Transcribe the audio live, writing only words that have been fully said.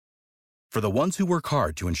For the ones who work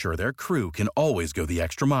hard to ensure their crew can always go the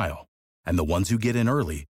extra mile, and the ones who get in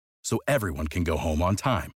early so everyone can go home on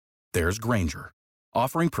time, there's Grainger,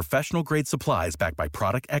 offering professional-grade supplies backed by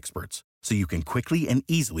product experts so you can quickly and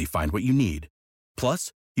easily find what you need.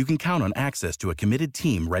 Plus, you can count on access to a committed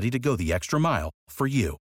team ready to go the extra mile for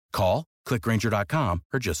you. Call, click Grainger.com,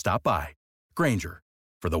 or just stop by. Grainger,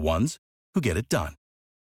 for the ones who get it done.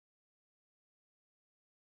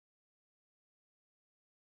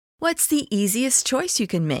 What's the easiest choice you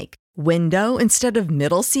can make? Window instead of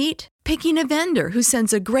middle seat? Picking a vendor who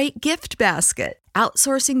sends a great gift basket?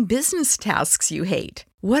 Outsourcing business tasks you hate?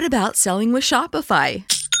 What about selling with Shopify?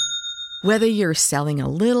 Whether you're selling a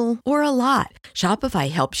little or a lot,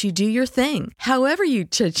 Shopify helps you do your thing, however you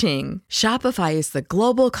cha-ching. Shopify is the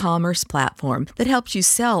global commerce platform that helps you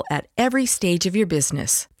sell at every stage of your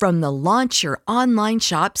business. From the launch your online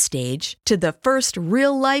shop stage to the first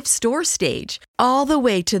real-life store stage, all the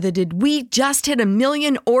way to the did we just hit 1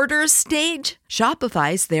 million orders stage.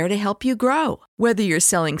 Shopify's there to help you grow. Whether you're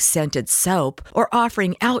selling scented soap or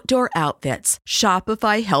offering outdoor outfits,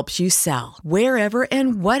 Shopify helps you sell. Wherever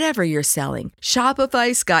and whatever you're selling,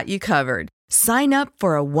 Shopify's got you covered. Sign up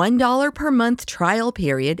for a $1 per month trial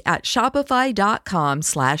period at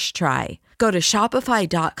shopify.com/try. Go to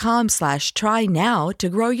shopify.com/try now to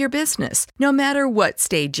grow your business, no matter what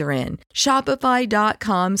stage you're in.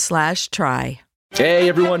 Shopify.com/try. Hey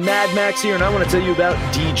everyone, Mad Max here, and I want to tell you about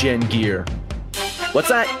DGen Gear. What's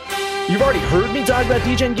that? You've already heard me talk about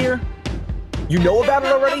DGen Gear? You know about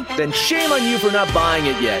it already? Then shame on you for not buying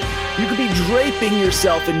it yet. You could be draping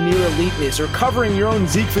yourself in near eliteness or covering your own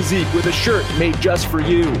Zeke physique with a shirt made just for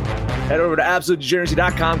you. Head over to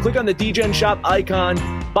AbsoluteDegeneracy.com, click on the DGen Shop icon,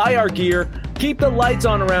 buy our gear, keep the lights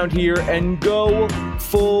on around here, and go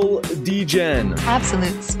full DGen.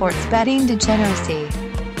 Absolute sports betting degeneracy.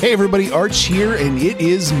 Hey everybody, Arch here, and it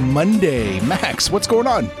is Monday. Max, what's going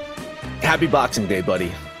on? Happy Boxing Day,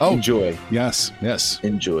 buddy. Oh, enjoy. Yes.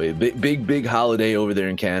 Enjoy. Big holiday over there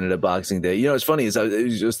in Canada, Boxing Day. You know, it's funny, is I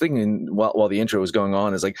was thinking while the intro was going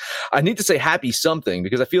on, is like, I need to say happy something,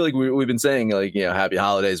 because I feel like we've been saying, like, you know, happy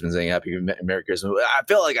holidays, been saying happy Merry Christmas. I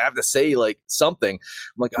feel like I have to say, like, something.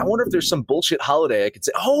 I'm like, I wonder if there's some bullshit holiday I could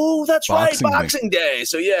say, oh, that's Boxing right, Boxing Day.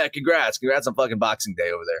 So yeah, congrats on fucking Boxing Day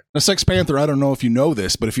over there. Now, Sex Panther, I don't know if you know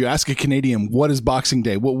this, but if you ask a Canadian, what is Boxing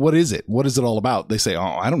Day? What is it? What is it all about? They say,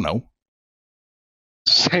 oh, I don't know.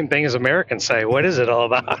 Same thing as Americans say. What is it all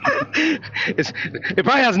about? It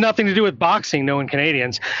probably has nothing to do with boxing, knowing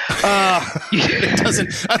Canadians. It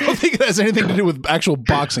doesn't. I don't think it has anything to do with actual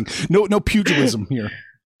boxing. No pugilism here.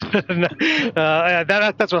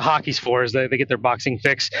 That's what hockey's for, is they get their boxing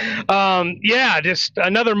fix. Just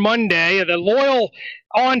another Monday. The loyal,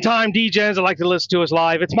 on-time DGens that like to listen to us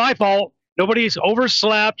live. It's my fault. Nobody's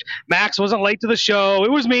overslept. Max wasn't late to the show. It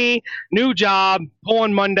was me. New job,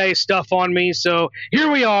 pulling Monday stuff on me. So here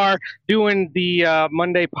we are doing the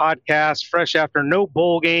Monday podcast, fresh after no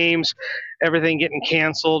bowl games, everything getting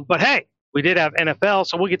canceled. But hey, we did have NFL,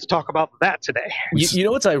 so we'll get to talk about that today. You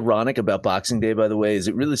know what's ironic about Boxing Day, by the way, is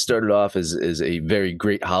it really started off as a very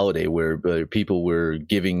great holiday where people were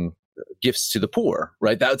giving gifts to the poor,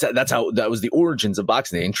 right? That was the origins of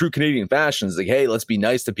Boxing Day. In true Canadian fashion, it's like, hey, let's be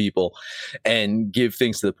nice to people and give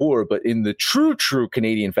things to the poor. But in the true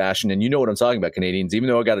Canadian fashion, and you know what I'm talking about, Canadians, even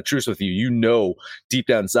though I got a truce with you, you know deep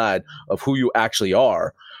down inside of who you actually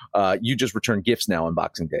are. You just return gifts now on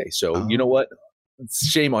Boxing Day. So you know what?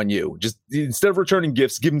 Shame on you. Just instead of returning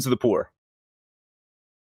gifts, give them to the poor.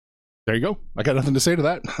 There you go. I got nothing to say to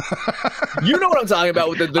that. You know what I'm talking about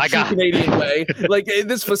with the true Canadian way. Like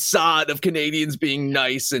this facade of Canadians being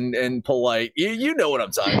nice and polite. You know what I'm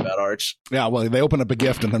talking about, Arch. Yeah, well, they open up a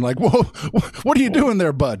gift and they're like, whoa, what are you doing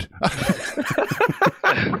there, bud?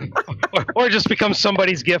 or just become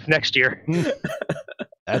somebody's gift next year.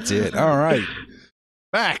 That's it. All right.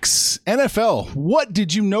 Max, NFL, what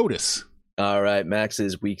did you notice? All right,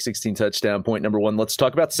 Max's Week 16 touchdown point number 1. Let's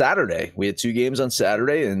talk about Saturday. We had 2 games on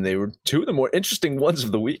Saturday, and they were 2 of the more interesting ones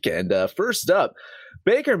of the weekend. First up,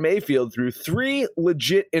 Baker Mayfield threw 3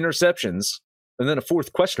 legit interceptions, and then a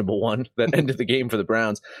 4th questionable one that ended the game for the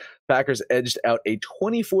Browns. Packers edged out a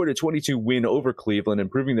 24-22 win over Cleveland,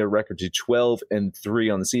 improving their record to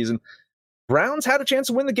 12-3 on the season. Browns had a chance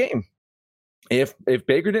to win the game. If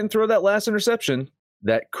Baker didn't throw that last interception,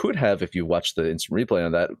 that could have, if you watch the instant replay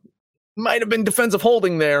on that, might have been defensive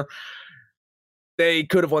holding there. They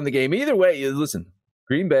could have won the game. Either way, listen,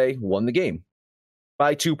 Green Bay won the game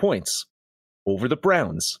by 2 points over the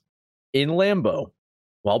Browns in Lambeau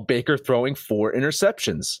while Baker throwing 4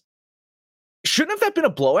 interceptions. Shouldn't have that been a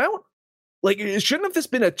blowout? Like, shouldn't have this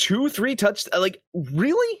been a 2-3 touch? Like,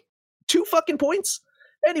 really? 2 fucking points?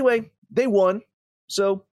 Anyway, they won.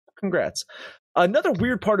 So congrats. Another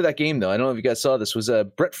weird part of that game, though, I don't know if you guys saw this, was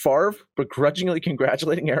Brett Favre begrudgingly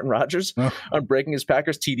congratulating Aaron Rodgers on breaking his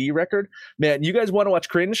Packers TD record. Man, you guys want to watch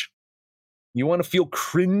cringe? You want to feel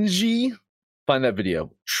cringy? Find that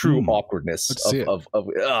video. True awkwardness of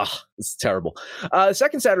it's terrible.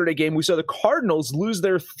 Second Saturday game, we saw the Cardinals lose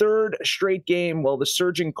their third straight game, while the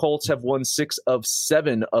surging Colts have won 6 of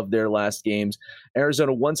 7 of their last games.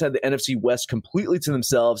 Arizona once had the NFC West completely to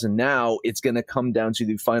themselves, and now it's going to come down to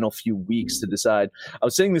the final few weeks to decide. I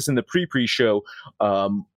was saying this in the pre-show. I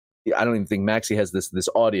don't even think Maxie has this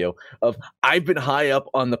audio of, I've been high up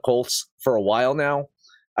on the Colts for a while now.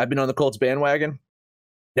 I've been on the Colts bandwagon.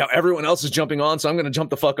 Now everyone else is jumping on, so I'm going to jump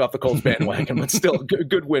the fuck off the Colts bandwagon, but still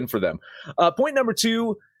good win for them. Point number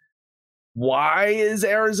 2, why is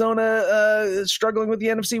Arizona struggling with the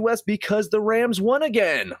NFC West? Because the Rams won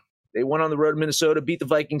again. They won on the road in Minnesota, beat the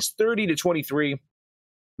Vikings 30-23.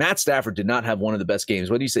 Matt Stafford did not have one of the best games.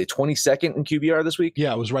 What do you say, 22nd in QBR this week?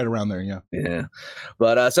 Yeah, it was right around there, yeah.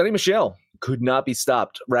 But Sonny Michel could not be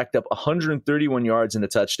stopped, racked up 131 yards and a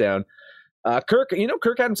touchdown. Kirk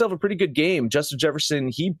had himself a pretty good game. Justin Jefferson,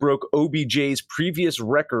 he broke OBJ's previous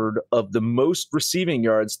record of the most receiving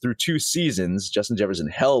yards through 2 seasons. Justin Jefferson,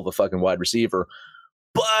 hell of a fucking wide receiver.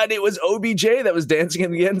 But it was OBJ that was dancing in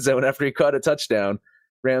the end zone after he caught a touchdown.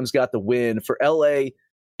 Rams got the win. For LA,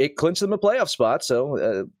 it clinched them a playoff spot.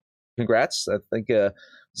 So congrats. I think,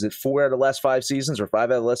 is it 4 out of the last 5 seasons or 5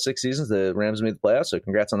 out of the last 6 seasons? The Rams made the playoffs. So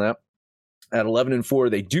congrats on that. At 11-4,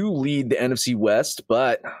 they do lead the NFC West,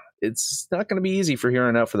 but it's not going to be easy for here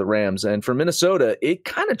on out for the Rams. And for Minnesota, it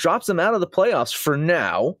kind of drops them out of the playoffs for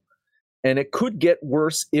now. And it could get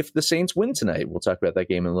worse if the Saints win tonight. We'll talk about that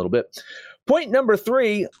game in a little bit. Point number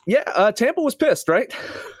 3. Tampa was pissed, right?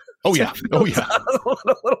 Oh, yeah. Oh, yeah. a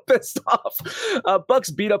little pissed off.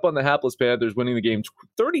 Bucks beat up on the hapless Panthers, winning the game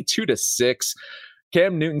 32-6.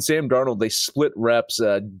 Cam Newton, Sam Darnold, they split reps.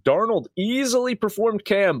 Darnold easily performed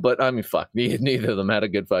Cam, but I mean, fuck, neither of them had a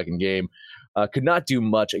good fucking game. Could not do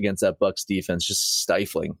much against that Bucs defense, just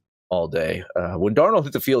stifling all day. When Darnold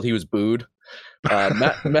hit the field, he was booed.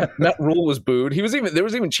 Matt Rule was booed. There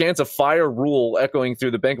was even chance of fire Rule echoing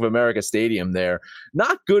through the Bank of America Stadium there.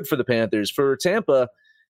 Not good for the Panthers. For Tampa,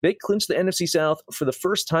 they clinched the NFC South for the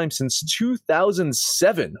first time since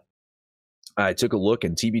 2007. I took a look,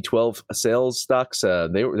 and TB12 sales stocks,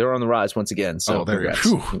 they were on the rise once again. So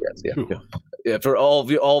congrats. Yeah, for all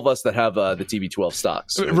of us that have the TB12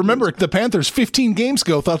 stocks. Remember, the Panthers 15 games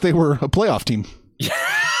ago thought they were a playoff team.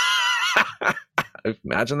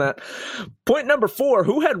 Imagine that. Point number 4,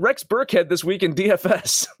 who had Rex Burkhead this week in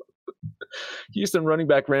DFS? Houston running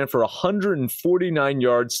back ran for 149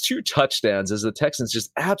 yards, 2 touchdowns, as the Texans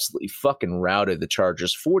just absolutely fucking routed the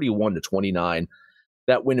Chargers 41-29.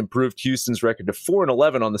 That win improved Houston's record to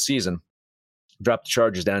 4-11 on the season. Dropped the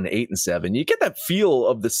Chargers down to 8-7. You get that feel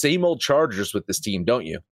of the same old Chargers with this team, don't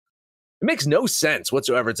you? It makes no sense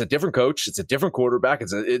whatsoever. It's a different coach. It's a different quarterback.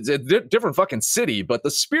 It's a different fucking city. But the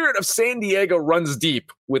spirit of San Diego runs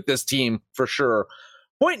deep with this team for sure.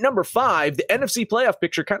 Point number 5, the NFC playoff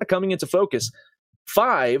picture kind of coming into focus.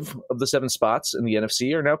 5 of the 7 spots in the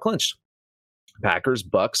NFC are now clinched. Packers,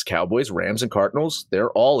 Bucks, Cowboys, Rams, and Cardinals,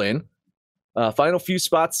 they're all in. Final few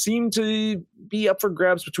spots seem to be up for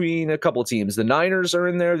grabs between a couple of teams. The Niners are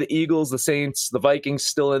in there, the Eagles, the Saints, the Vikings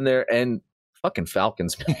still in there, and fucking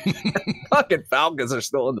Falcons. Fucking Falcons are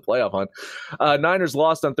still in the playoff hunt. Niners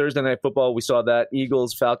lost on Thursday Night Football. We saw that.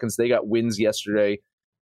 Eagles, Falcons, they got wins yesterday.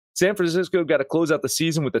 San Francisco got to close out the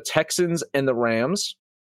season with the Texans and the Rams.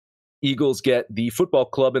 Eagles get the Football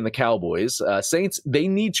Club and the Cowboys. Saints, they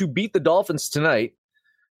need to beat the Dolphins tonight,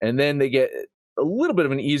 and then they get a little bit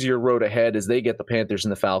of an easier road ahead as they get the Panthers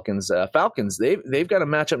and the Falcons. Falcons, they've got a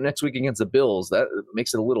matchup next week against the Bills. That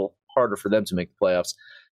makes it a little harder for them to make the playoffs.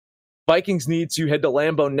 Vikings need to head to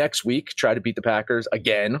Lambeau next week, try to beat the Packers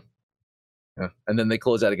again. And then they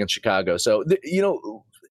close out against Chicago. So,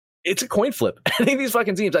 it's a coin flip. Any of these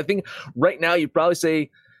fucking teams, I think right now you'd probably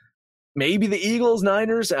say maybe the Eagles,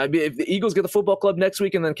 Niners. I mean, if the Eagles get the Football Club next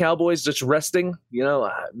week and then Cowboys just resting,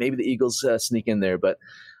 maybe the Eagles sneak in there. But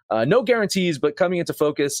no guarantees, but coming into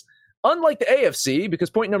focus, unlike the AFC,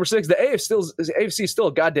 because point number 6, the AFC is still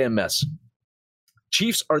a goddamn mess.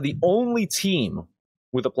 Chiefs are the only team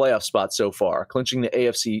with a playoff spot so far, clinching the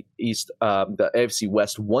AFC East, the AFC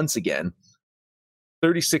West once again.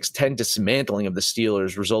 36-10 dismantling of the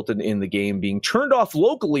Steelers resulted in the game being turned off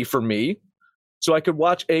locally for me, so I could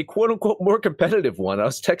watch a quote-unquote more competitive one. I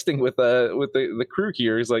was texting with the crew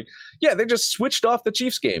here. He's like, yeah, they just switched off the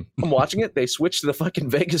Chiefs game. I'm watching it. They switched to the fucking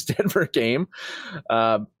Vegas-Denver game.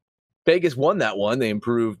 Vegas won that one. They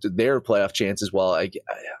improved their playoff chances while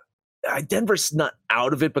Denver's not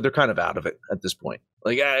out of it, but they're kind of out of it at this point.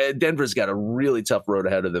 Like Denver's got a really tough road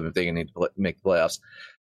ahead of them if they need to make the playoffs.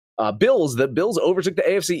 The Bills overtook the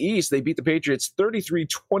AFC East. They beat the Patriots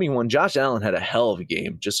 33-21. Josh Allen had a hell of a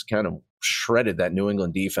game, just kind of shredded that New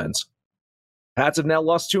England defense. Pats have now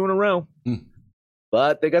lost 2 in a row,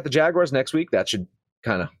 but they got the Jaguars next week. That should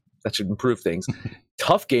improve things.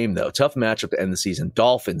 Tough game though, tough matchup to end the season.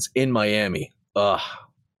 Dolphins in Miami.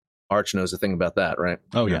 Arch knows the thing about that, right?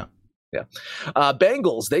 Oh yeah.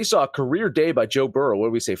 Bengals, they saw a career day by Joe Burrow. What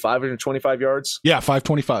do we say, 525 yards? Yeah,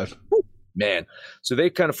 525. Man, so they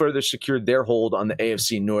kind of further secured their hold on the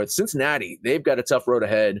AFC North. Cincinnati, they've got a tough road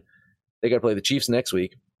ahead. They got to play the Chiefs next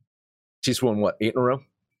week. Chiefs won, 8 in a row?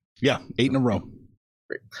 Yeah, 8 in a row.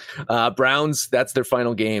 Great. Browns, that's their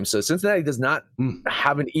final game. So Cincinnati does not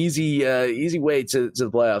have an easy way to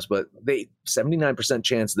the playoffs, but they 79%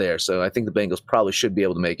 chance there. So I think the Bengals probably should be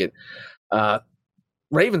able to make it.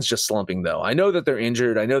 Ravens just slumping, though. I know that they're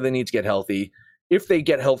injured. I know they need to get healthy. If they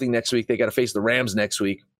get healthy next week, they got to face the Rams next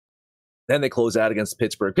week. Then they close out against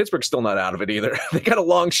Pittsburgh. Pittsburgh's still not out of it either. They got a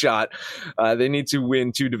long shot. They need to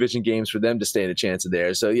win 2 division games for them to stand a chance of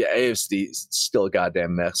there. So, yeah, AFC is still a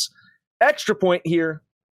goddamn mess. Extra point here.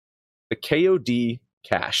 The KOD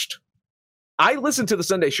cashed. I listened to the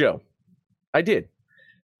Sunday show. I did.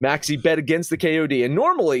 Maxie bet against the KOD, and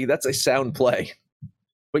normally that's a sound play.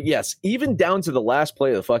 But yes, even down to the last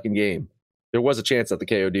play of the fucking game, there was a chance that the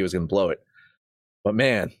KOD was going to blow it. But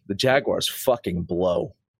man, the Jaguars fucking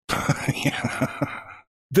blow. Yeah.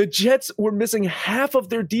 The Jets were missing half of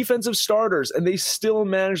their defensive starters, and they still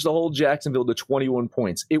managed to hold Jacksonville to 21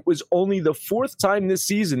 points. It was only the 4th time this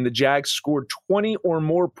season the Jags scored 20 or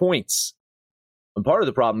more points. And part of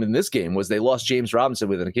the problem in this game was they lost James Robinson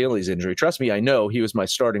with an Achilles injury. Trust me, I know. He was my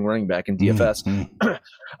starting running back in DFS.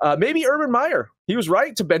 Maybe Urban Meyer. He was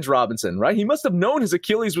right to bench Robinson, right? He must have known his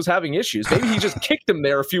Achilles was having issues. Maybe he just kicked him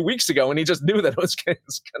there a few weeks ago, and he just knew that it was going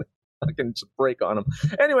to fucking break on him.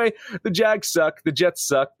 Anyway, the Jags suck. The Jets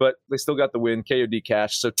suck, but they still got the win. KOD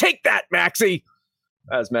cash. So take that, Maxie.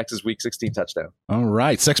 As Max's Week 16 touchdown. All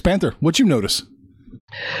right, Sex Panther. What'd you notice?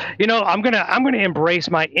 I'm gonna embrace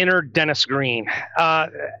my inner Dennis Green,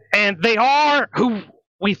 and they are who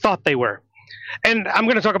we thought they were. And I'm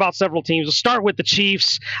going to talk about several teams. We'll start with the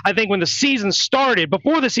Chiefs. I think when the season started,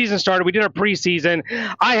 before the season started, we did our preseason.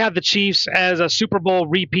 I had the Chiefs as a Super Bowl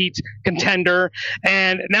repeat contender.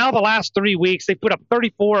 And now the last 3 weeks, they put up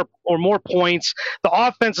 34 or more points. The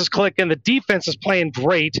offense is clicking. The defense is playing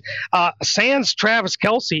great. Sans Travis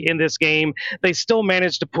Kelce in this game, they still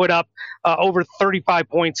managed to put up over 35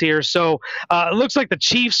 points here. So it looks like the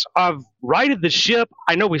Chiefs have righted the ship.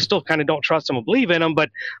 I know we still kind of don't trust them or believe in them, but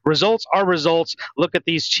results are results. Look at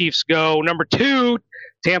these Chiefs go. Number 2,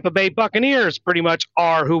 Tampa Bay Buccaneers pretty much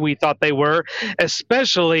are who we thought they were,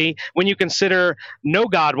 especially when you consider no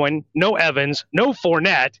Godwin, no Evans, no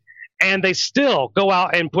Fournette, and they still go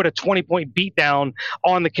out and put a 20-point beatdown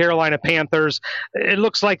on the Carolina Panthers. It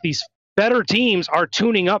looks like these better teams are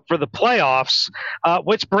tuning up for the playoffs,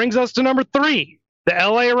 which brings us to number 3. The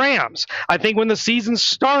LA Rams. I think when the season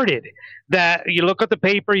started, that you look at the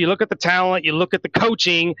paper, you look at the talent, you look at the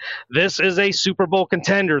coaching, this is a Super Bowl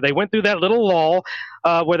contender. They went through that little lull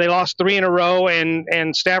where they lost 3 in a row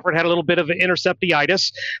and Stafford had a little bit of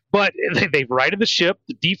interceptitis, but they've righted the ship.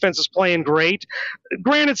 The defense is playing great.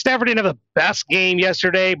 Granted, Stafford didn't have the best game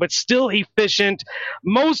yesterday, but still efficient.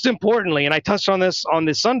 Most importantly, and I touched on this on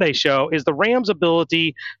the Sunday show, is the Rams'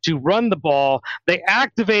 ability to run the ball. They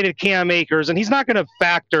activated Cam Akers, and he's not going to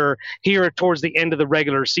factor here towards the end of the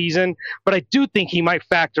regular season, but I do think he might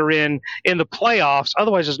factor in the playoffs.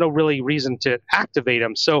 Otherwise, there's no really reason to activate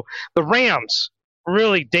him. So the Rams,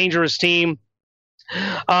 really dangerous team.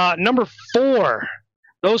 Number 4,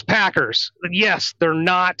 those Packers. Yes, they're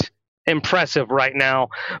not impressive right now,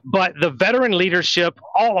 but the veteran leadership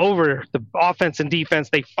all over the offense and defense,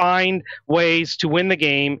 they find ways to win the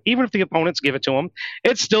game. Even if the opponents give it to them,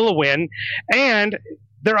 it's still a win. And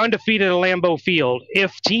they're undefeated at Lambeau Field.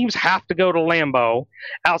 If teams have to go to Lambeau,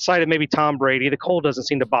 outside of maybe Tom Brady, the cold doesn't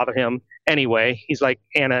seem to bother him anyway. He's like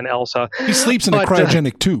Anna and Elsa. He sleeps in a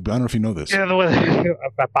cryogenic tube. I don't know if you know this.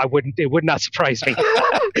 I wouldn't. It would not surprise me.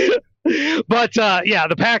 But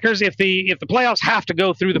the Packers, if the playoffs have to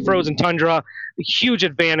go through the frozen tundra, a huge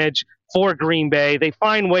advantage for Green Bay. They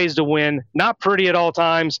find ways to win. Not pretty at all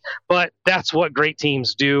times, but that's what great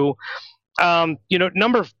teams do. I don't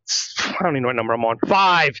even know what number I'm on.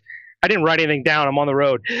 5. I didn't write anything down. I'm on the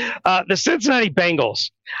road. The Cincinnati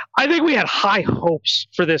Bengals. I think we had high hopes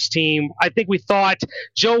for this team. I think we thought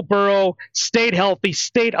Joe Burrow stayed healthy,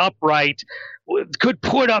 stayed upright, could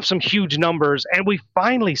put up some huge numbers, and we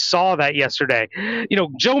finally saw that yesterday.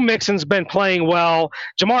 Joe Mixon's been playing well.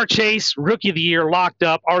 Jamar Chase, Rookie of the Year, locked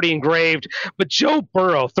up, already engraved. But Joe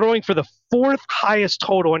Burrow throwing for the fourth highest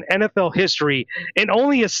total in NFL history in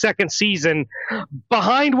only his second season,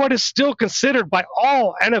 behind what is still considered by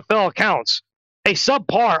all NFL accounts a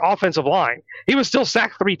subpar offensive line. He was still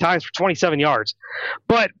sacked 3 times for 27 yards,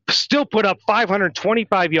 but still put up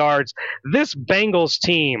 525 yards. This Bengals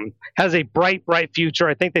team has a bright, bright future.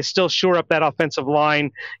 I think they still shore up that offensive line,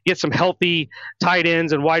 get some healthy tight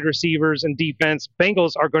ends and wide receivers and defense.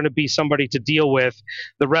 Bengals are going to be somebody to deal with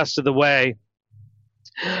the rest of the way.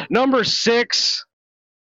 Number 6,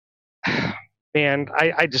 man,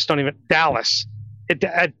 I just don't even – Dallas.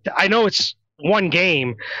 I know it's one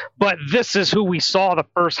game, but this is who we saw the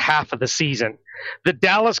first half of the season. The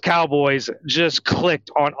Dallas Cowboys just clicked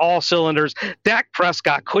on all cylinders. Dak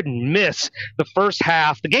Prescott couldn't miss the first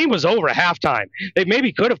half. The game was over at halftime. They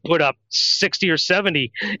maybe could have put up 60 or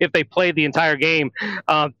 70 if they played the entire game.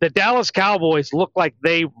 The Dallas Cowboys looked like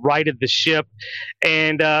they righted the ship.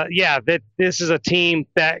 And, this is a team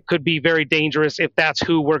that could be very dangerous if that's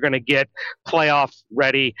who we're going to get playoff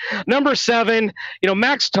ready. Number 7,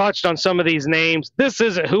 Max touched on some of these names. This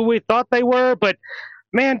isn't who we thought they were, but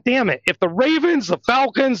man, damn it. If the Ravens, the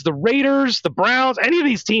Falcons, the Raiders, the Browns, any of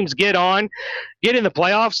these teams get in the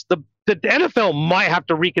playoffs, the NFL might have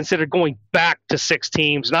to reconsider going back to 6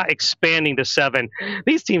 teams, not expanding to 7.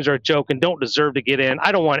 These teams are a joke and don't deserve to get in.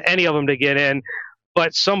 I don't want any of them to get in,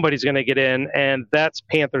 but somebody's going to get in, and that's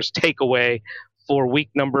Panthers' takeaway for week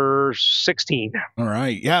number 16. All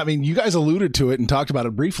right. Yeah, I mean, you guys alluded to it and talked about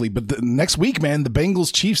it briefly, but the next week, man, the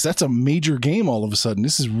Bengals-Chiefs, that's a major game all of a sudden.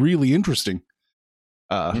 This is really interesting.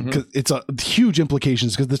 Because it's a huge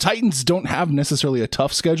implications because the Titans don't have necessarily a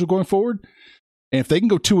tough schedule going forward. And if they can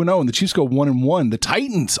go 2-0 and the Chiefs go 1-1, the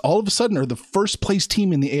Titans all of a sudden are the first place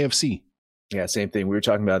team in the AFC. Yeah, same thing. We were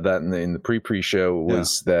talking about that in the pre-show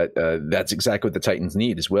was that that's exactly what the Titans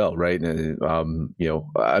need as well, right? And,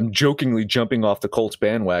 I'm jokingly jumping off the Colts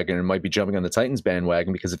bandwagon and might be jumping on the Titans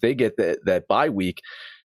bandwagon because if they get that bye week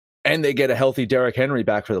and they get a healthy Derrick Henry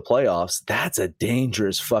back for the playoffs, that's a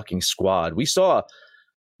dangerous fucking squad. We saw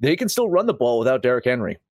they can still run the ball without Derrick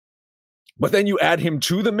Henry. But then you add him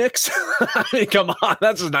to the mix. I mean, come on,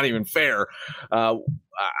 that's just not even fair. I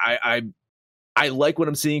like what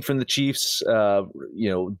I'm seeing from the Chiefs,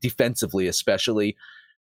 defensively especially.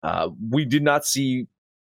 We did not see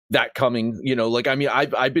that coming.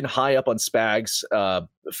 I've been high up on Spags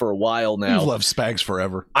for a while now. You've loved Spags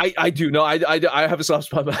forever. I do. No, I have a soft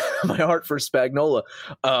spot in my heart for Spagnola.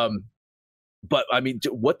 But I mean,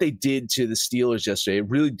 what they did to the Steelers yesterday, it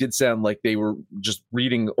really did sound like they were just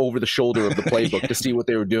reading over the shoulder of the playbook to see what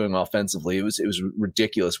they were doing offensively. It was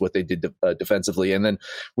ridiculous what they did defensively. And then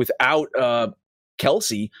without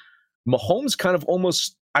Kelsey, Mahomes kind of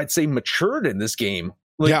almost, I'd say, matured in this game.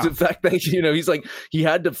 The fact that, he's like, he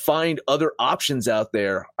had to find other options out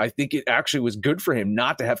there. I think it actually was good for him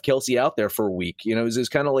not to have Kelsey out there for a week. It was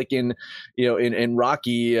kind of like in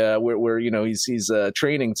Rocky, where he's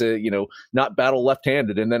training to, not battle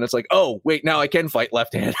left-handed. And then it's like, oh, wait, now I can fight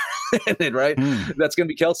left-handed. Right? That's going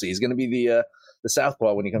to be Kelsey. He's going to be the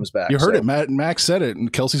southpaw when he comes back. You heard it. Max said it,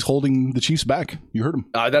 and Kelsey's holding the Chiefs back. You heard him.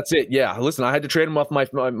 That's it. Yeah. Listen, I had to trade him off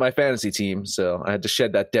my fantasy team, so I had to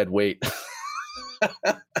shed that dead weight.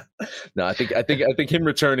 No, I think him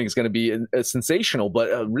returning is going to be sensational,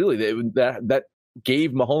 but really that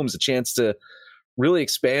gave Mahomes a chance to really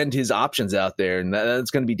expand his options out there, and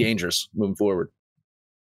that's going to be dangerous moving forward.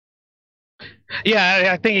 Yeah,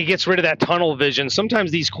 I think it gets rid of that tunnel vision. Sometimes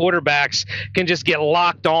these quarterbacks can just get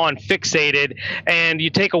locked on, fixated, and you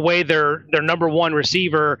take away their number one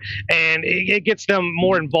receiver, and it gets them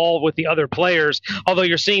more involved with the other players. Although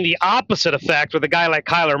you're seeing the opposite effect with a guy like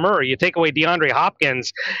Kyler Murray. You take away DeAndre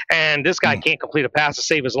Hopkins, and this guy can't complete a pass to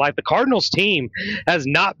save his life. The Cardinals team has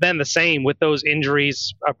not been the same with those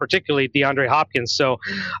injuries, particularly DeAndre Hopkins. So,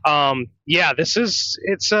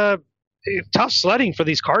 it's tough sledding for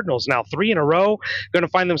these Cardinals now. 3 in a row, going to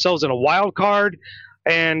find themselves in a wild card.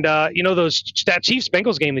 And, that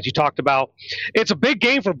Chiefs-Bengals game that you talked about, it's a big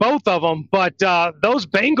game for both of them. But those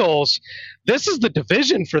Bengals, this is the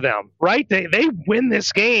division for them, right? They win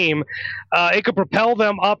this game. It could propel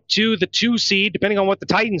them up to the 2 seed, depending on what the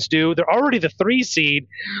Titans do. They're already the 3 seed,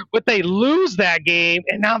 but they lose that game,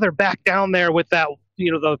 and now they're back down there with that,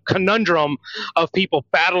 the conundrum of people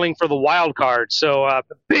battling for the wild card. So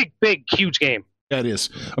big, huge game. That is.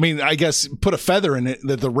 I mean, I guess put a feather in it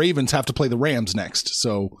that the Ravens have to play the Rams next.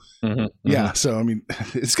 So, yeah. So, I mean,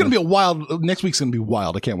 it's going to be a wild. Next week's going to be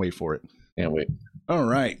wild. I can't wait for it. Can't wait. All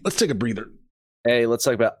right. Let's take a breather. Hey, let's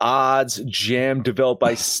talk about Odds Jam, developed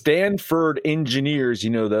by Stanford engineers. You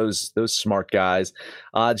know, those smart guys.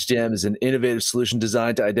 Odds Jam is an innovative solution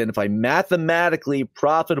designed to identify mathematically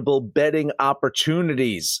profitable betting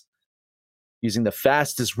opportunities. Using the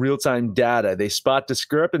fastest real-time data, they spot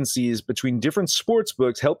discrepancies between different sports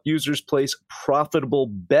books, help users place profitable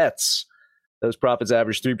bets. Those profits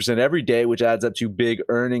average 3% every day, which adds up to big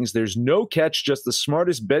earnings. There's no catch, just the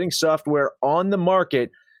smartest betting software on the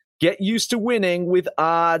market. Get used to winning with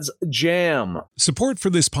Odds Jam. Support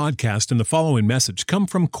for this podcast and the following message come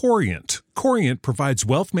from Corient. Corient provides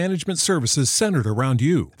wealth management services centered around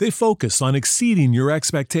you. They focus on exceeding your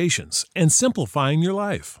expectations and simplifying your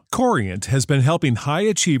life. Corient has been helping high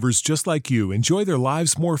achievers just like you enjoy their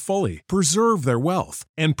lives more fully, preserve their wealth,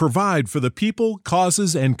 and provide for the people,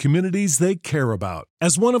 causes, and communities they care about.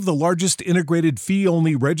 As one of the largest integrated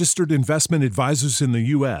fee-only registered investment advisors in the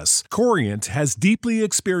U.S., Corient has deeply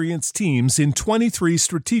experienced teams in 23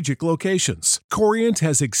 strategic locations. Corient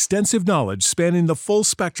has extensive knowledge spanning the full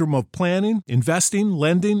spectrum of planning, investing,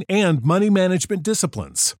 lending, and money management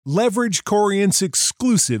disciplines. Leverage Corient's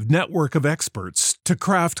exclusive network of experts to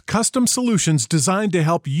craft custom solutions designed to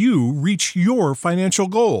help you reach your financial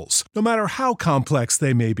goals, no matter how complex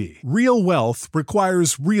they may be. Real wealth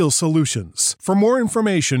requires real solutions. For more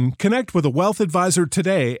information, connect with a wealth advisor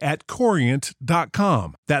today at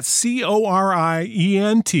Corient.com. That's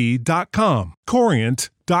Corient.com.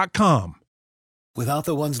 Corient.com. Without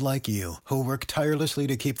the ones like you, who work tirelessly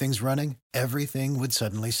to keep things running, everything would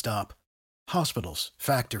suddenly stop. Hospitals,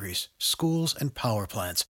 factories, schools, and power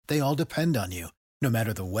plants, they all depend on you. No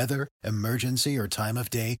matter the weather, emergency, or time of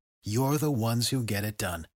day, you're the ones who get it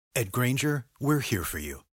done. At Grainger, we're here for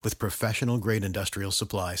you with professional-grade industrial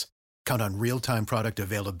supplies. Count on real-time product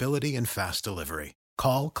availability and fast delivery.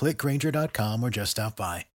 Call, click Grainger.com, or just stop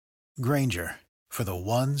by. Grainger, for the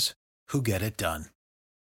ones who get it done.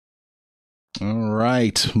 All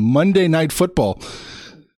right. Monday Night Football.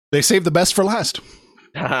 They saved the best for last.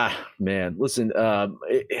 Man, listen,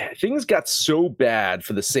 things got so bad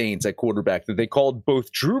for the Saints at quarterback that they called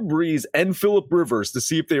both Drew Brees and Phillip Rivers to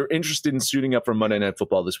see if they were interested in suiting up for Monday Night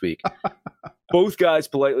Football this week. Both guys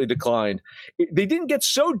politely declined. They didn't get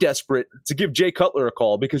so desperate to give Jay Cutler a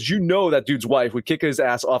call because you know that dude's wife would kick his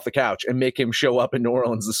ass off the couch and make him show up in New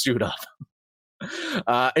Orleans to suit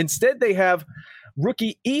up. Instead, they have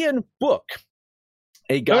rookie Ian Book.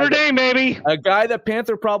 Notre Dame, baby. A guy that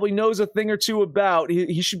Panther probably knows a thing or two about.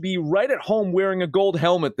 He should be right at home wearing a gold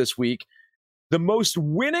helmet this week. The most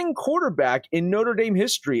winning quarterback in Notre Dame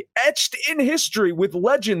history, etched in history with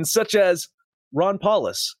legends such as Ron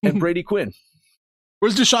Paulus and Brady Quinn.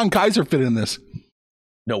 Where's Deshaun Kaiser fit in this?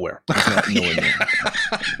 Nowhere. Nowhere.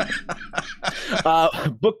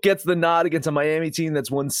 Book gets the nod against a Miami team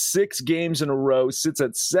that's won 6 games in a row, sits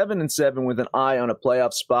at 7-7 with an eye on a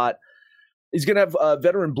playoff spot. He's going to have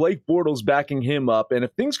veteran Blake Bortles backing him up. And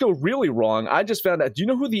if things go really wrong, I just found out, do you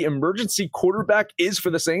know who the emergency quarterback is for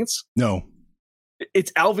the Saints? No.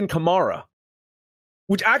 It's Alvin Kamara,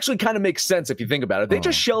 which actually kind of makes sense if you think about it. They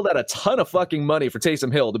just shelled out a ton of fucking money for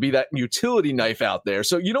Taysom Hill to be that utility knife out there.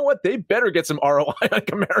 So you know what? They better get some ROI on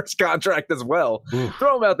Kamara's contract as well.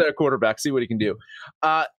 Throw him out there at quarterback, see what he can do.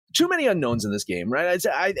 Too many unknowns in this game, right?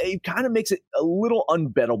 It kind of makes it a little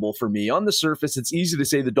unbettable for me. On the surface, it's easy to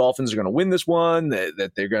say the Dolphins are going to win this one,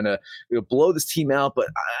 that they're going to blow this team out. But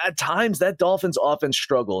at times, that Dolphins offense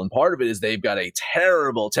struggle. And part of it is they've got a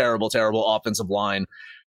terrible, terrible, terrible offensive line.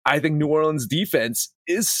 I think New Orleans defense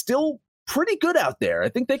is still pretty good out there. I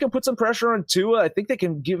think they can put some pressure on Tua. I think they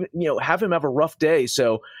can have him have a rough day.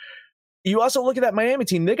 So you also look at that Miami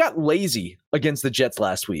team. They got lazy against the Jets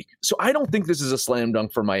last week. So I don't think this is a slam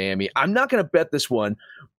dunk for Miami. I'm not going to bet this one,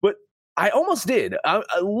 but I almost did. I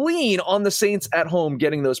lean on the Saints at home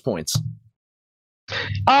getting those points.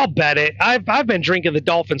 I'll bet it. I've been drinking the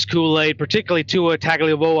Dolphins Kool-Aid, particularly Tua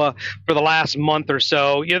Tagovailoa, for the last month or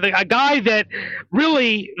so. A guy that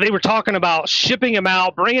really they were talking about shipping him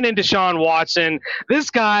out, bringing in Deshaun Watson. This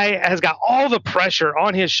guy has got all the pressure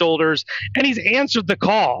on his shoulders, and he's answered the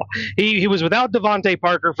call. He was without Devontae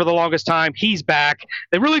Parker for the longest time. He's back.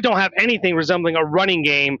 They really don't have anything resembling a running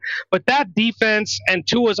game, but that defense and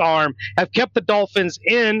Tua's arm have kept the Dolphins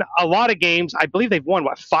in a lot of games. I believe they've won,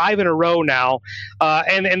 5 in a row now.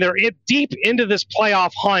 And they're deep into this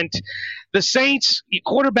playoff hunt. The Saints,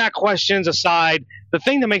 quarterback questions aside, the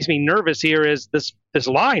thing that makes me nervous here is this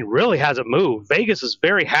line really hasn't moved. Vegas is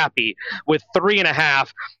very happy with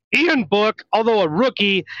 3.5. Ian Book, although a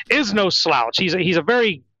rookie, is no slouch. He's a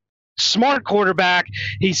very smart quarterback.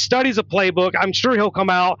 He studies a playbook. I'm sure he'll come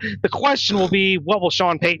out. The question will be, what will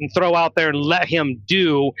Sean Payton throw out there and let him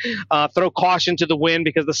do? Throw caution to the wind,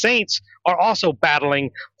 because the Saints are also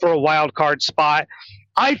battling for a wild card spot.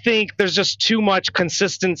 I think there's just too much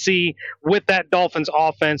consistency with that Dolphins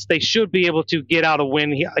offense. They should be able to get out a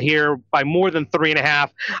win here by more than 3.5.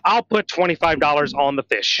 I'll put $25 on the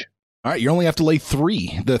fish. All right, you only have to lay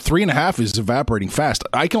 3. The 3.5 is evaporating fast.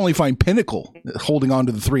 I can only find Pinnacle holding on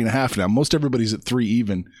to the 3.5 now. Most everybody's at 3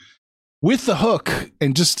 even. With the hook,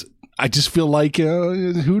 and I just feel like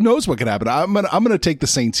who knows what could happen. I'm gonna take the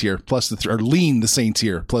Saints here plus or lean the Saints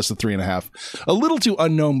here plus the 3.5. A little too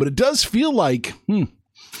unknown, but it does feel like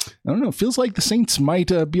I don't know. It feels like the Saints might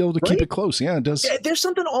be able to keep it close. Yeah, it does. Yeah, there's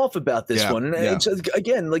something off about this one. And it's,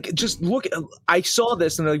 again, like, just look. I saw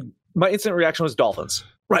this and my instant reaction was Dolphins.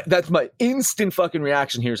 Right, that's my instant fucking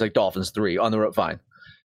reaction here is like Dolphins 3 on the road, fine.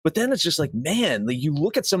 But then it's just like, man, like, you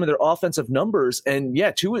look at some of their offensive numbers, and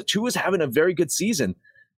yeah, Tua is having a very good season,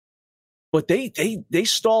 but they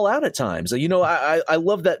stall out at times. You know, I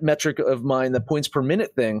love that metric of mine, the points per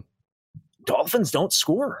minute thing. Dolphins don't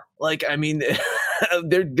score. Like, I mean,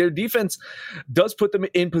 their defense does put them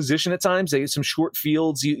in position at times. They get some short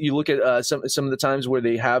fields. You look at some of the times where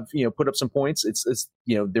they have, you know, put up some points. It's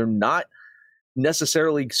you know, they're not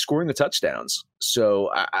necessarily scoring the touchdowns. So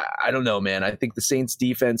I don't know, man. I think the Saints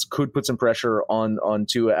defense could put some pressure on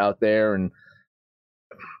Tua out there, and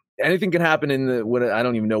anything can happen in what I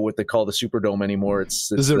don't even know what they call the Superdome anymore.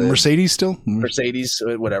 Is it Mercedes still? Mercedes,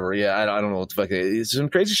 whatever. Yeah, I don't know what the fuck it is. Some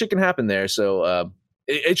crazy shit can happen there. So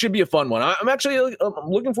it should be a fun one. I'm actually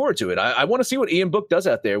looking forward to it. I want to see what Ian Book does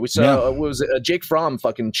out there. We saw Jake Fromm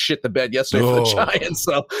fucking shit the bed yesterday for the Giants.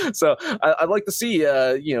 So I'd like to see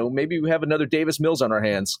maybe we have another Davis Mills on our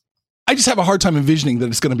hands. I just have a hard time envisioning that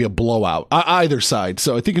it's going to be a blowout either side.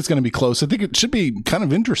 So I think it's going to be close. I think it should be kind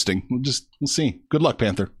of interesting. We'll see. Good luck,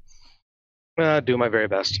 Panther. Do my very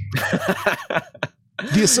best.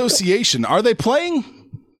 The association, are they playing?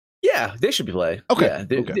 Yeah, they should be playing. Okay.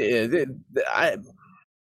 Yeah,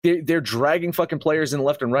 they're dragging fucking players in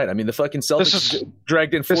left and right. I mean, the fucking Celtics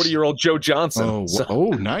dragged in 40-year-old Joe Johnson.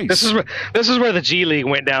 Nice. This is where the G League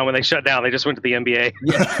went down when they shut down. They just went to the NBA.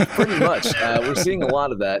 Yeah, pretty much. We're seeing a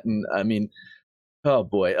lot of that, and I mean, oh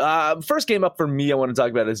boy. First game up for me I want to talk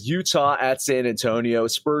about is Utah at San Antonio.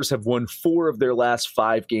 Spurs have won 4 of their last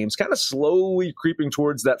 5 games, kind of slowly creeping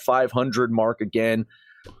towards that 500 mark again.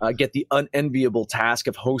 Get the unenviable task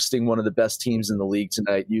of hosting one of the best teams in the league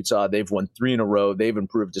tonight. Utah, they've won 3 in a row. They've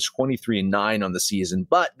improved to 23-9 on the season,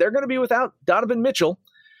 but they're going to be without Donovan Mitchell,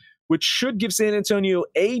 which should give San Antonio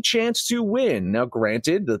a chance to win. Now,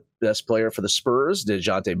 granted, the best player for the Spurs,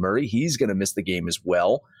 DeJounte Murray, he's going to miss the game as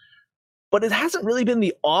well. But it hasn't really been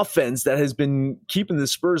the offense that has been keeping the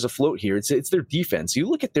Spurs afloat here. It's their defense. You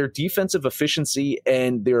look at their defensive efficiency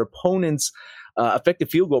and their opponents'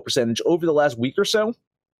 effective field goal percentage over the last week or so.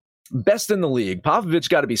 Best in the league. Popovich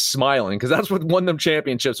got to be smiling, because that's what won them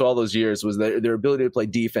championships all those years, was their ability to play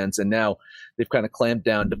defense, and now they've kind of clamped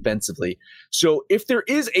down defensively. So if there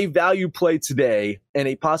is a value play today and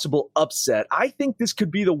a possible upset, I think this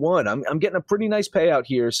could be the one. I'm getting a pretty nice payout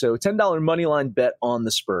here, so $10 money line bet on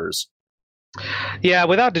the Spurs. Yeah,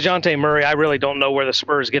 without DeJounte Murray, I really don't know where the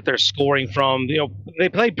Spurs get their scoring from. You know, they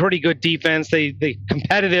play pretty good defense. They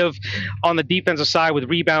competitive on the defensive side with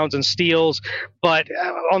rebounds and steals, but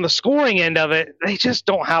on the scoring end of it, they just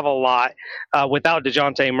don't have a lot without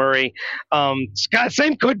DeJounte Murray.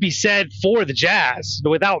 Same could be said for the Jazz.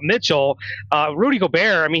 Without Mitchell, Rudy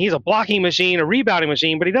Gobert, I mean, he's a blocking machine, a rebounding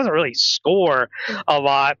machine, but he doesn't really score a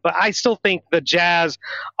lot. But I still think the Jazz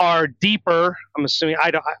are deeper. I'm assuming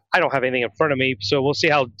I don't have anything in front of me, so we'll see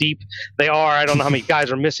how deep they are. I don't know how many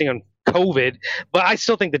guys are missing on COVID, but I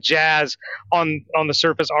still think the Jazz on the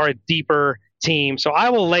surface are a deeper team. So I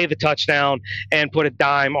will lay the touchdown and put a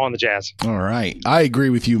dime on the Jazz. All right. I agree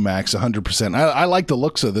with you, Max, 100%. I like the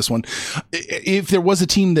looks of this one. If there was a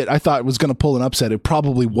team that I thought was going to pull an upset, it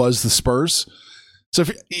probably was the Spurs. So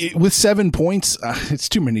with 7 points, it's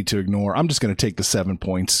too many to ignore. I'm just going to take the 7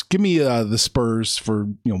 points. Give me the Spurs for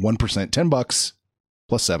 1%, $10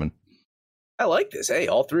 plus 7. I like this. Hey,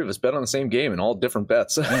 all 3 of us bet on the same game and all different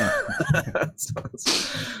bets. Yeah.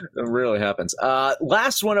 It really happens.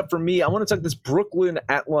 Last one up for me. I want to talk this Brooklyn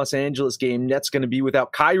at Los Angeles game. Nets going to be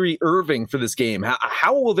without Kyrie Irving for this game.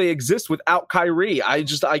 How will they exist without Kyrie? I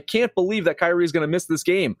can't believe that Kyrie is going to miss this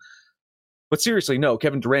game. But seriously, no,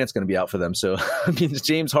 Kevin Durant's going to be out for them. So, I mean,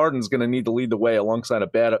 James Harden's going to need to lead the way alongside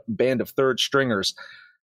a band of third stringers.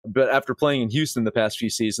 But after playing in Houston the past few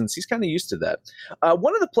seasons, he's kind of used to that.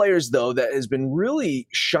 One of the players, though, that has been really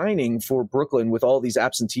shining for Brooklyn with all these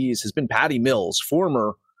absentees has been Patty Mills,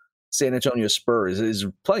 former San Antonio Spurs, is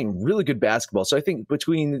playing really good basketball. So I think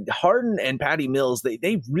between Harden and Patty Mills,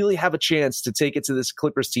 they really have a chance to take it to this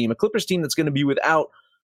Clippers team, a Clippers team that's going to be without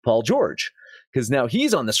Paul George. Because now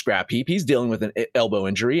he's on the scrap heap. He's dealing with an elbow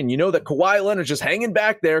injury. And you know that Kawhi Leonard's just hanging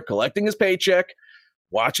back there, collecting his paycheck,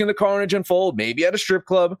 watching the carnage unfold, maybe at a strip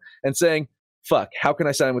club, and saying, fuck, how can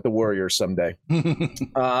I sign with the Warriors someday?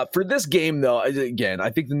 For this game, though, again, I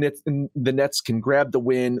think the Nets can grab the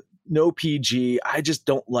win. No PG. I just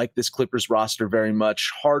don't like this Clippers roster very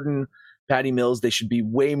much. Harden, Patty Mills, they should be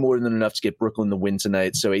way more than enough to get Brooklyn the win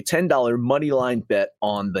tonight. So a $10 money line bet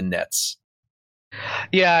on the Nets.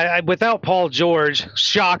 Yeah, without Paul George,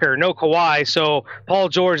 shocker, no Kawhi. So Paul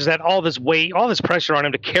George has had all this weight, all this pressure on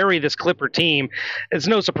him to carry this Clipper team. It's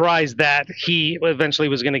no surprise that he eventually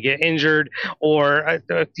was going to get injured, or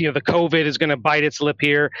the COVID is going to bite its lip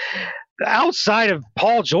here. Outside of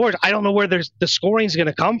Paul George, I don't know where the scoring is going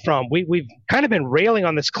to come from. We've kind of been railing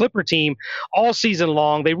on this Clipper team all season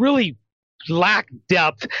long. They really lack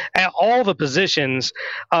depth at all the positions.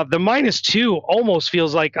 The -2 almost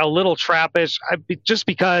feels like a little trappish, just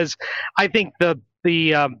because I think the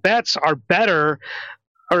bets are better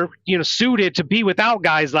or suited to be without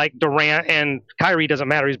guys like Durant, and Kyrie doesn't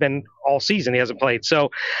matter. He's been all season. He hasn't played. So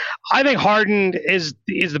I think Harden is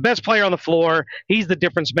the best player on the floor. He's the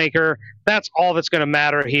difference maker. That's all that's going to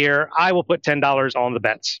matter here. I will put $10 on the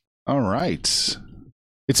bets. All right.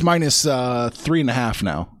 It's -3.5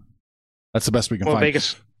 now. That's the best we can find.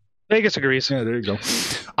 Vegas agrees. Yeah, there you go.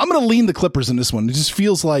 I'm going to lean the Clippers in this one. It just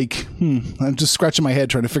feels like, I'm just scratching my head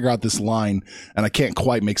trying to figure out this line, and I can't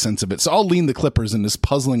quite make sense of it. So I'll lean the Clippers in this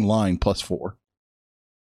puzzling line +4.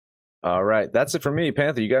 All right. That's it for me.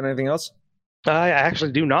 Panther, you got anything else? I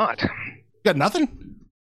actually do not. You got nothing?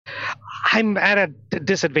 I'm at a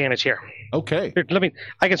disadvantage here. Okay. Here,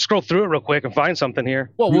 I can scroll through it real quick and find something here.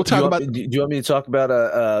 Well, we'll talk about... Do you want me to talk about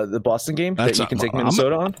the Boston game that you can take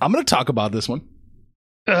Minnesota on? I'm going to talk about this one.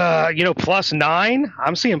 +9.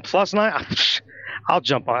 I'm seeing +9. I'll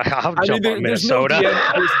jump on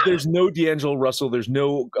Minnesota. There's no D'Angelo Russell. There's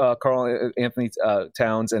no Karl Anthony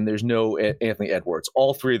Towns, and there's no Anthony Edwards.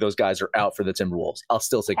 All three of those guys are out for the Timberwolves. I'll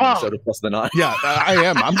still take Minnesota +9. Yeah, I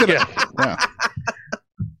am. I'm gonna. Yeah.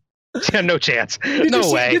 Yeah, no chance.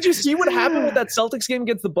 No way. Did you see what happened with that Celtics game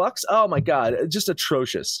against the Bucks? Oh my God, just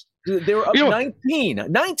atrocious. They were up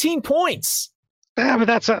 19 points. Yeah, but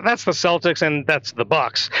that's the Celtics and that's the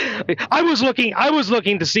Bucks. I was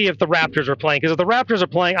looking to see if the Raptors were playing, because if the Raptors are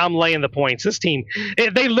playing, I'm laying the points. This team,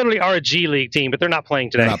 they literally are a G League team, but they're not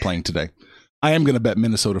playing today. They're not playing today. I am going to bet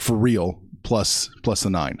Minnesota for real plus the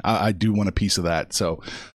 9. I do want a piece of that, so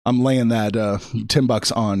I'm laying that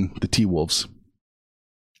 $10 on the T-Wolves.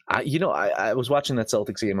 I was watching that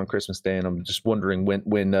Celtics game on Christmas Day, and I'm just wondering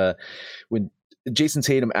when Jason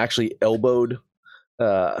Tatum actually elbowed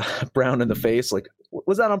Brown in the face. Like,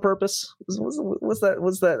 was that on purpose? Was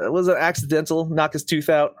that accidental? Knock his tooth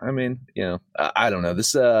out? I mean, I don't know.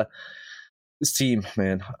 This team,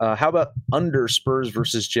 man. How about under Spurs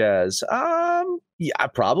versus Jazz? Yeah,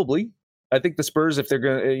 probably. I think the Spurs, if they're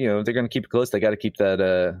gonna keep it close, they got to keep that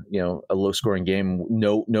a low scoring game.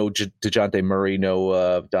 No DeJounte Murray,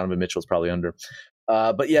 no Donovan Mitchell's probably under.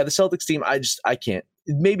 But yeah, the Celtics team, I can't.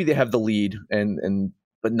 Maybe they have the lead,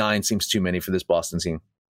 but 9 seems too many for this Boston team.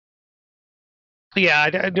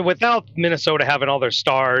 Yeah, without Minnesota having all their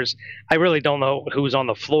stars, I really don't know who's on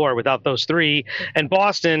the floor without those three. And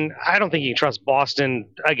Boston, I don't think you can trust Boston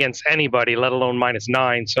against anybody, let alone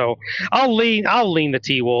 -9. So I'll lean the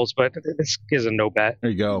T-Wolves, but this is a no bet.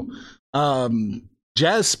 There you go.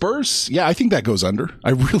 Jazz Spurs, yeah, I think that goes under. I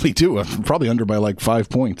really do. I'm probably under by like 5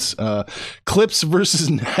 points. Clips versus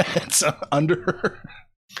Nets under.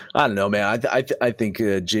 I don't know, man. I think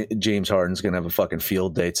James Harden's gonna have a fucking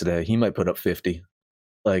field day today. He might put up 50.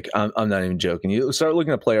 Like, I'm not even joking. You start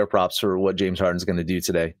looking at player props for what James Harden's gonna do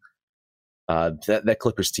today. That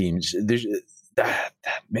Clippers team,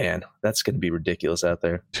 man, that's gonna be ridiculous out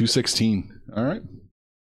there. 216. All right,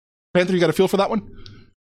 Panther, you got a feel for that one?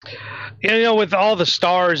 With all the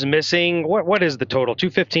stars missing, what is the total?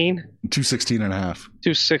 215? 216.5.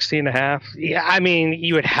 216.5. Yeah, I mean,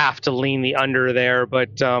 you would have to lean the under there, but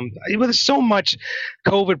with so much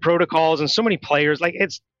COVID protocols and so many players, like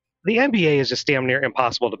the NBA is just damn near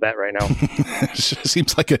impossible to bet right now.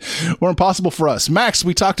 Seems like or impossible for us. Max,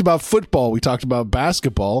 we talked about football. We talked about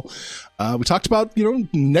basketball. We talked about,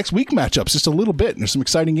 next week matchups just a little bit. There's some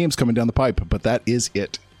exciting games coming down the pipe, but that is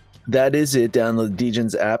it. That is it. Download the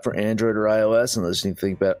DGens app for Android or iOS and listen to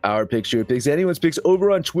think about our picks, your picks, anyone's picks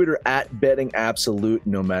over on Twitter at Betting Absolute.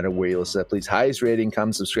 No matter where you listen, please highest rating,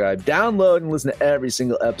 comment, subscribe, download, and listen to every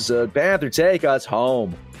single episode. Panther, take us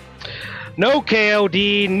home. No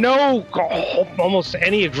KOD, no almost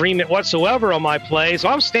any agreement whatsoever on my play. So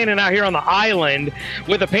I'm standing out here on the island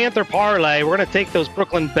with a Panther parlay. We're going to take those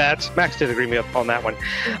Brooklyn bets. Max did agree with me on that one.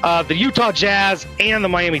 The Utah Jazz and the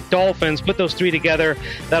Miami Dolphins. Put those three together.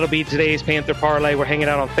 That'll be today's Panther parlay. We're hanging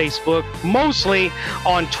out on Facebook, mostly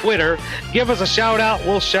on Twitter. Give us a shout out.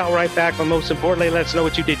 We'll shout right back. But most importantly, let us know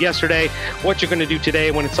what you did yesterday, what you're going to do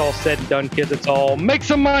today when it's all said and done, kids. It's all make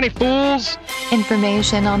some money, fools.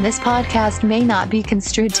 Information on this podcast may not be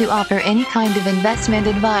construed to offer any kind of investment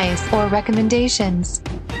advice or recommendations.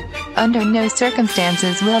 Under no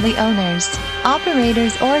circumstances will the owners,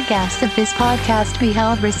 operators, or guests of this podcast be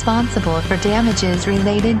held responsible for damages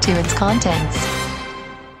related to its contents.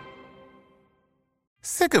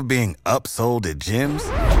 Sick of being upsold at gyms?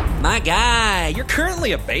 My guy, you're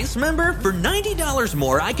currently a base member? For $90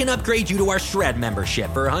 more, I can upgrade you to our Shred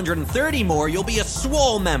membership. For $130 more, you'll be a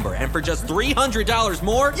Swole member. And for just $300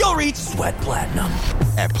 more, you'll reach Sweat Platinum.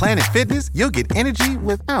 At Planet Fitness, you'll get energy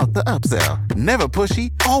without the upsell. Never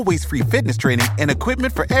pushy, always free fitness training and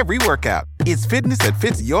equipment for every workout. It's fitness that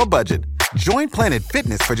fits your budget. Join Planet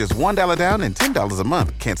Fitness for just $1 down and $10 a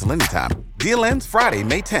month. Cancel anytime. Deal ends Friday,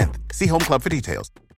 May 10th. See Home Club for details.